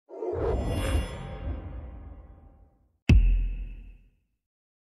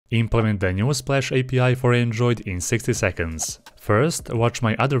Implement the new Splash API for Android in 60 seconds. First, watch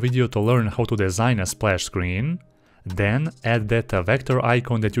my other video to learn how to design a splash screen. Then, add that vector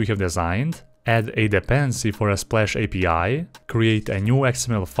icon that you have designed. Add a dependency for a Splash API. Create a new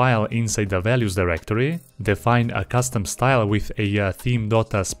XML file inside the values directory. Define a custom style with a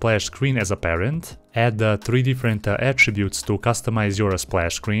theme.splash screen as a parent. Add 3 different attributes to customize your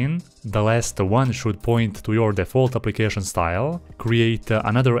splash screen. The last one should point to your default application style. Create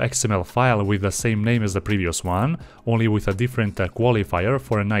another XML file with the same name as the previous one, only with a different qualifier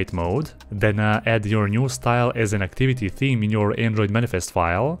for a night mode. Then add your new style as an activity theme in your Android manifest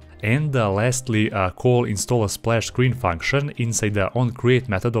file. And lastly, call install a splash screen function inside the onCreate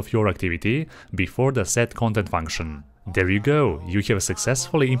method of your activity before the set content function. There you go, you have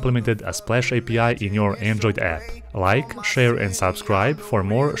successfully implemented a Splash API in your Android app. Like, share and subscribe for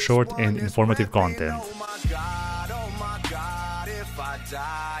more short and informative content. Oh my God, if I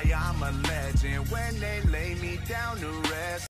die, I'm a legend when they lay me down to rest.